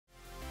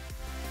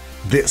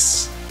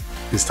This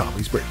is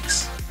Tommy's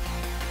Breaks.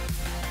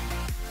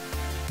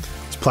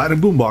 It's Platinum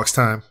Boombox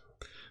time.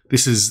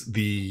 This is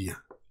the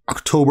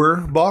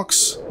October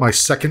box, my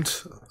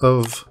second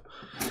of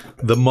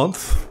the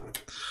month.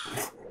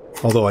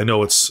 Although I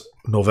know it's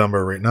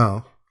November right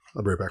now.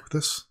 I'll be right back with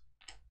this.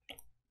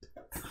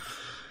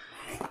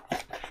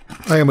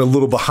 I am a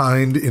little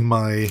behind in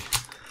my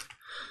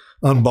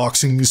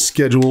unboxing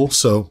schedule,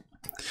 so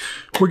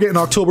we're getting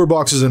October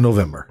boxes in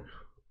November.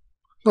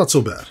 Not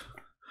so bad.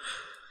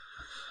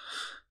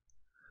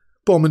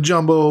 Bowman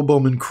Jumbo,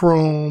 Bowman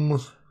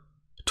Chrome,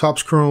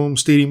 Topps Chrome,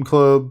 Stadium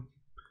Club,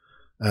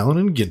 Allen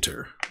and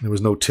Ginter. There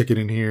was no ticket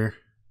in here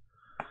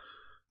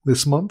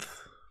this month.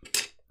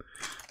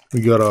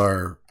 We got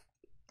our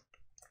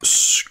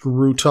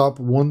screw top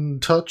one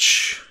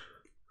touch.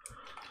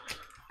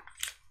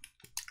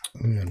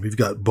 And we've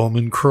got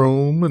Bowman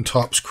Chrome and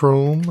Topps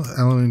Chrome,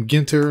 Allen and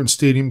Ginter and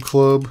Stadium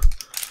Club,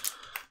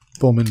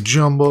 Bowman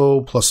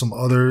Jumbo, plus some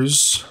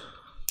others.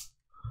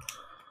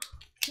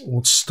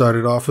 Let's start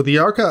it off with the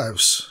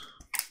archives.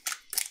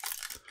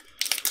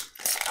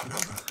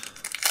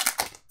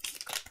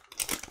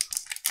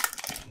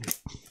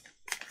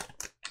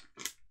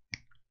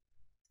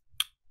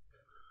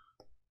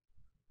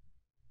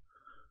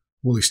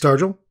 Willie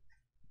Stargell,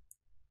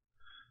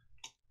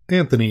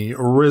 Anthony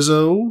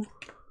Rizzo,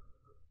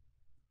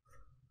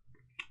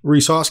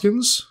 Rhys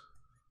Hoskins,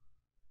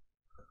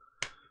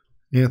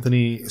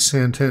 Anthony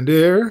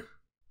Santander,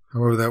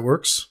 however that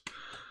works,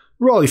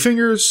 Raleigh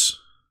Fingers,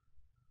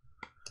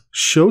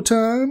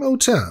 Showtime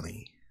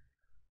Ohtani,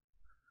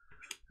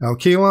 Al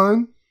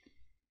Kaline,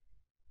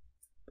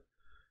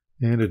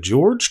 and a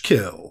George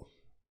Kell.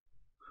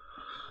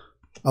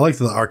 I like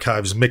that the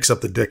archives mix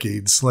up the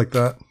decades like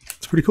that.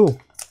 It's pretty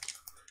cool.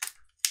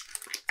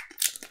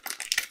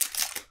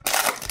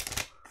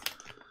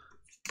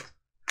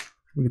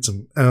 We get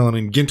some Allen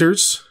and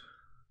Ginters,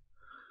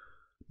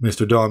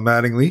 Mr. Don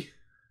Mattingly,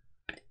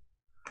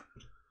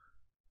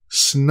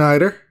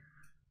 Snyder,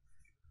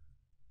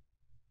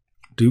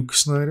 Duke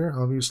Snyder,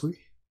 obviously,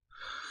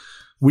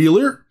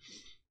 Wheeler,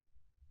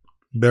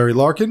 Barry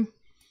Larkin,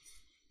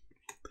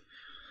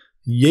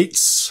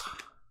 Yates,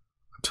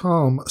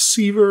 Tom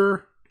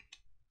Seaver,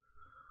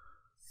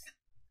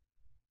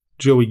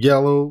 Joey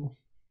Gallo,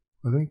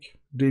 I think,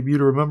 debut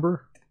to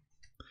remember,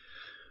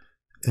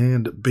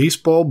 and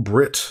Baseball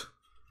Brit.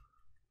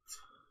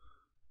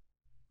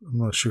 I'm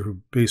not sure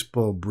who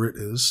Baseball Brit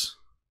is.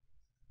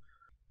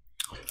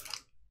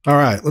 All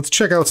right, let's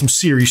check out some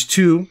Series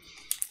 2.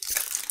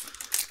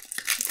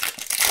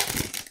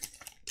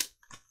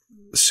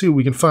 See what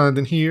we can find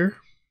in here.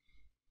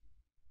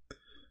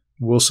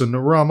 Wilson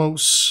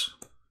Ramos,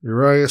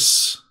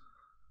 Urias,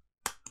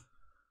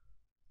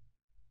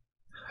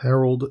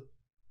 Harold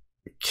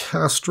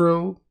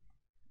Castro,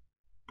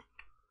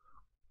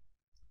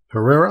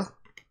 Herrera.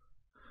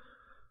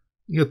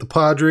 You got the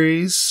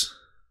Padres,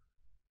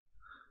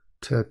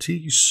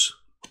 Tatis,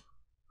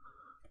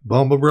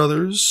 Bomba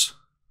Brothers,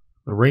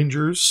 the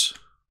Rangers,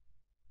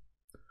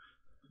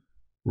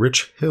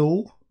 Rich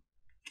Hill,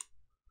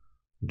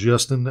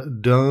 Justin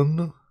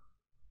Dunn,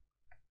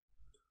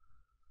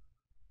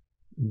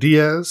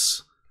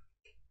 Diaz,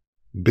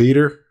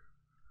 Bader.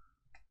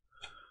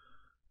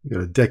 We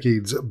got a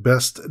decade's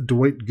best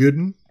Dwight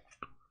Gooden,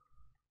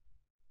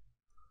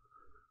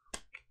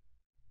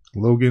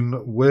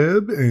 Logan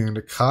Webb,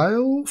 and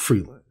Kyle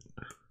Freeland.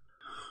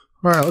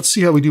 All right, let's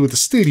see how we do with the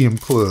Stadium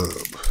Club.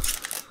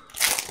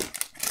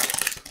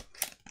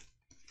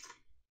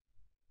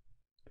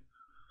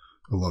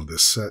 I love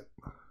this set.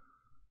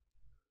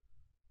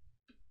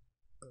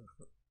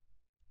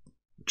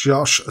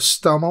 Josh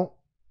Stamo,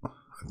 I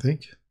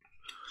think.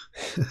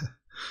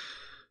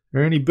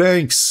 Ernie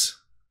Banks.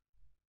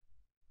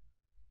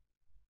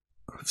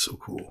 That's so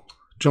cool.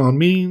 John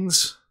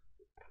Means.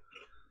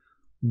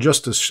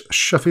 Justice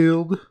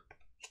Sheffield.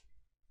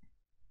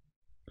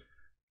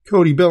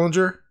 Cody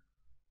Bellinger.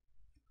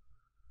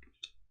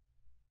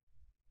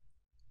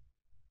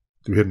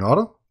 Do we hit an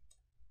auto?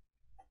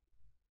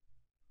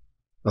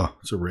 Oh,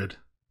 it's a red.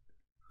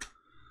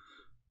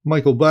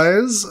 Michael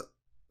Baez.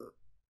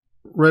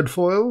 Red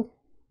foil.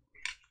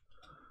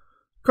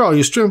 Carl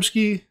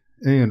Yastrzemski.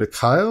 And a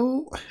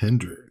Kyle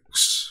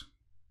Hendricks.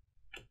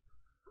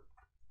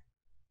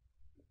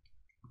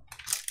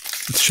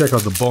 Let's check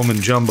out the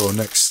Bowman Jumbo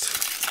next.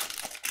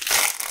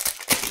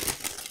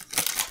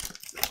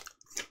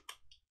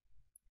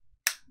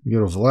 You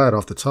got a Vlad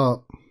off the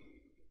top.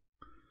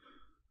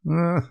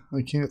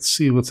 I can't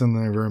see what's in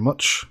there very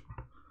much.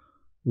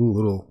 Ooh, a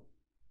little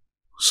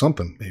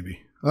something, maybe.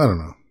 I don't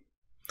know.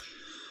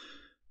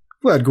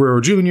 Vlad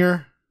Guerrero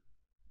Jr.,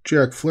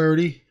 Jack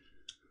Flaherty,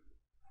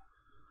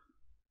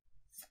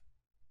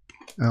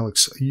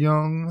 Alex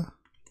Young,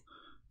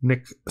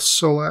 Nick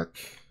Solak,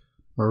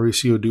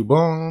 Mauricio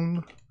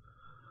Dubon,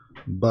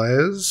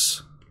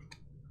 Baez,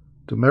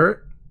 Demerit.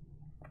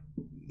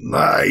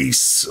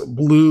 Nice!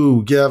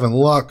 Blue, Gavin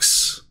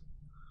Lux.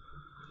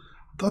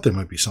 Thought there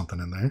might be something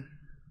in there.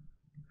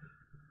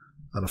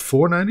 Out of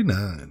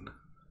 $4.99.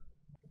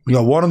 We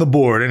got one on the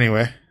board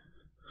anyway.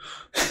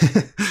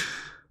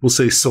 We'll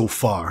say so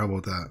far. How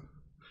about that?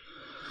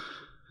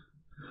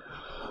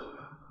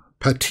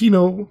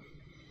 Patino.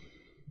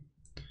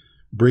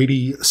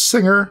 Brady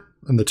Singer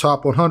in the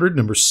top 100,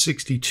 number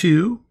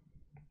 62.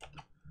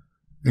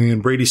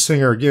 And Brady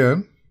Singer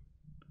again.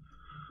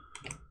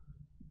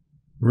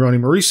 Ronnie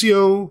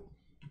Mauricio.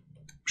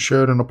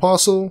 Sheridan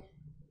Apostle.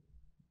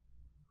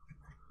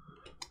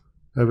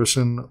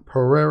 Everson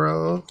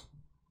Pereira.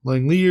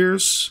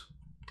 Langeliers.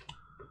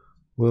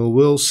 Will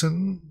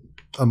Wilson.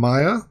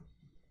 Amaya.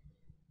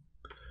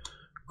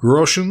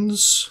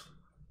 Groshans.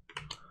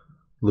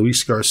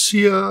 Luis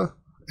Garcia.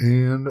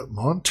 And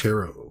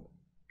Montero.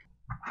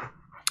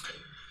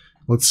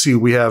 Let's see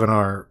what we have in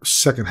our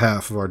second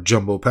half of our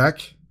jumbo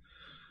pack.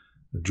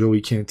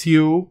 Joey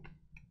Cantillo.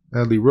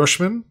 Adley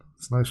Rushman.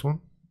 That's a nice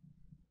one.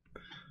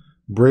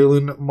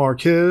 Braylon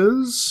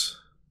Marquez.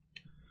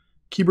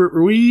 Keibert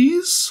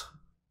Ruiz.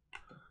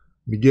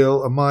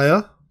 Miguel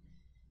Amaya.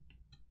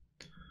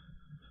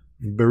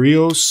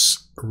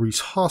 Barrios. Reese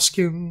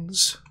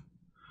Hoskins.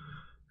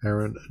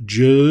 Aaron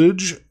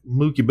Judge.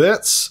 Mookie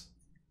Betts.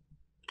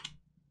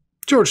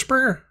 George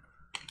Springer.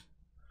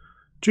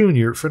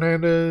 Junior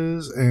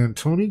Fernandez. And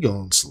Tony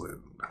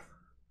Gonsolin.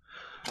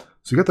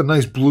 So you got the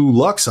nice blue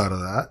Lux out of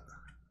that.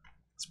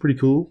 It's pretty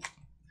cool.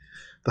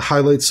 The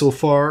highlights so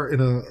far in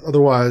a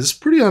otherwise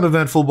pretty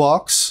uneventful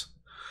box.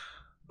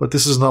 But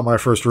this is not my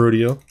first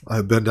rodeo.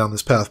 I've been down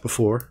this path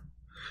before.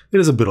 It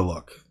is a bit of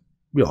luck.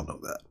 We all know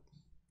that.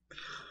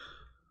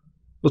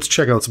 Let's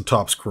check out some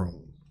Topps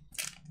Chrome.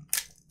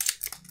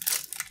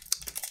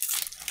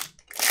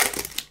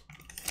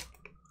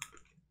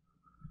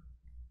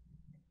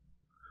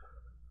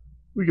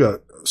 We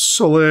got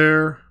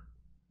Soler,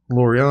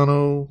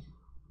 Laureano,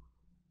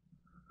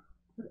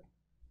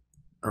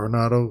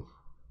 Arenado,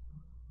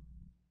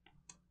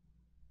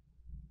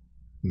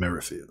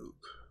 Merrifield.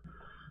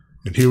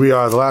 And here we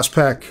are, the last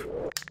pack.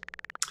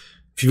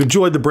 If you've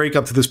enjoyed the break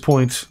up to this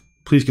point,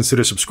 please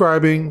consider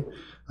subscribing.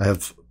 I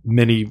have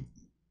many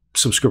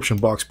subscription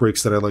box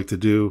breaks that I like to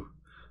do.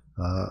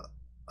 I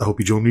hope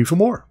you join me for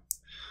more.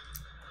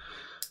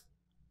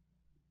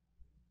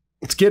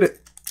 Let's get it.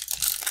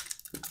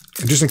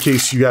 And just in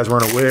case you guys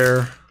weren't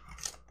aware,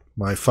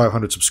 my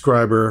 500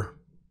 subscriber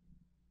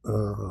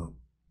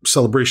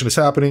celebration is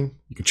happening.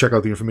 You can check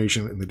out the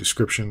information in the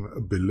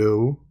description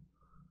below.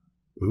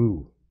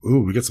 Ooh,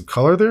 we get some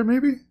color there,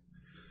 maybe?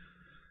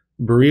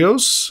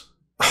 Barrios.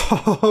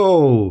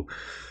 Oh,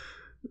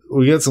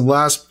 we got some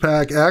last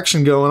pack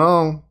action going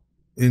on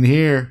in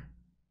here.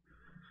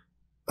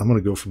 I'm going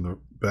to go from the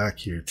back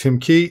here. Tim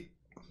Keat.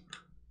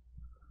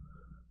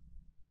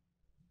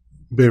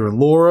 Baron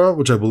Laura,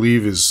 which I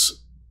believe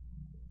is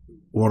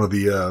one of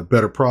the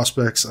better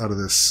prospects out of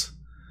this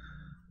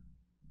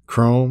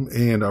Chrome.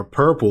 And our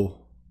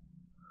purple,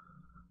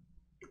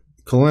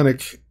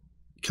 Kelenic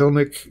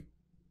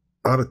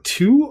out of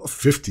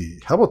 250.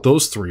 How about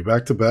those three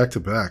back to back to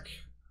back?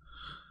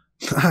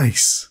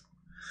 Nice.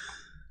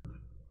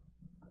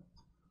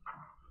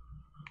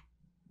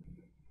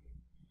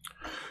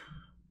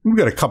 We've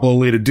got a couple of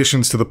late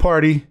additions to the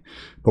party,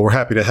 but we're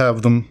happy to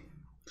have them.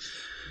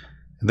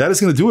 And that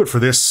is going to do it for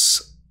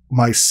this,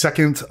 my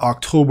second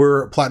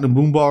October Platinum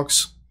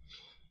Boombox.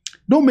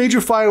 No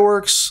major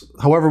fireworks.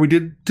 However, we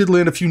did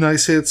land a few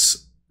nice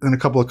hits and a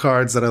couple of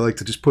cards that I like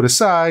to just put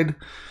aside.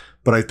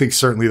 But I think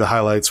certainly the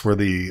highlights were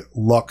the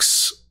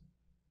Lux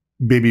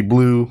Baby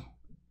Blue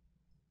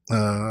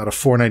out of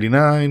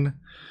 $4.99.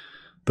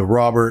 The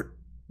Robert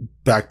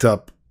backed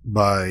up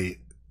by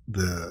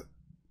the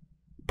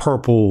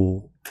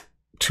purple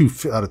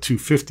out of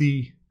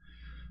 $2.50.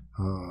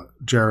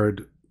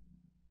 Jared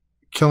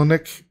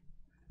Kelenic.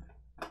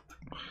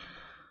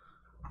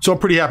 So I'm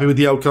pretty happy with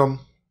the outcome.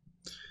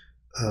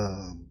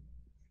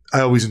 I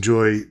always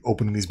enjoy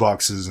opening these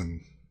boxes,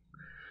 and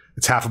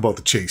it's half about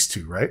the chase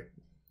too, right?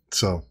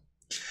 So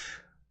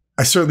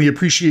I certainly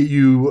appreciate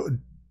you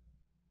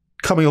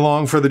coming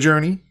along for the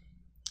journey,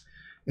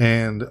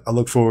 and I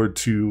look forward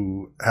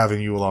to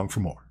having you along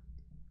for more.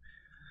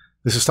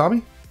 This is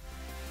Tommy.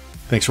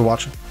 Thanks for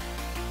watching.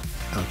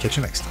 I'll catch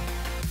you next time.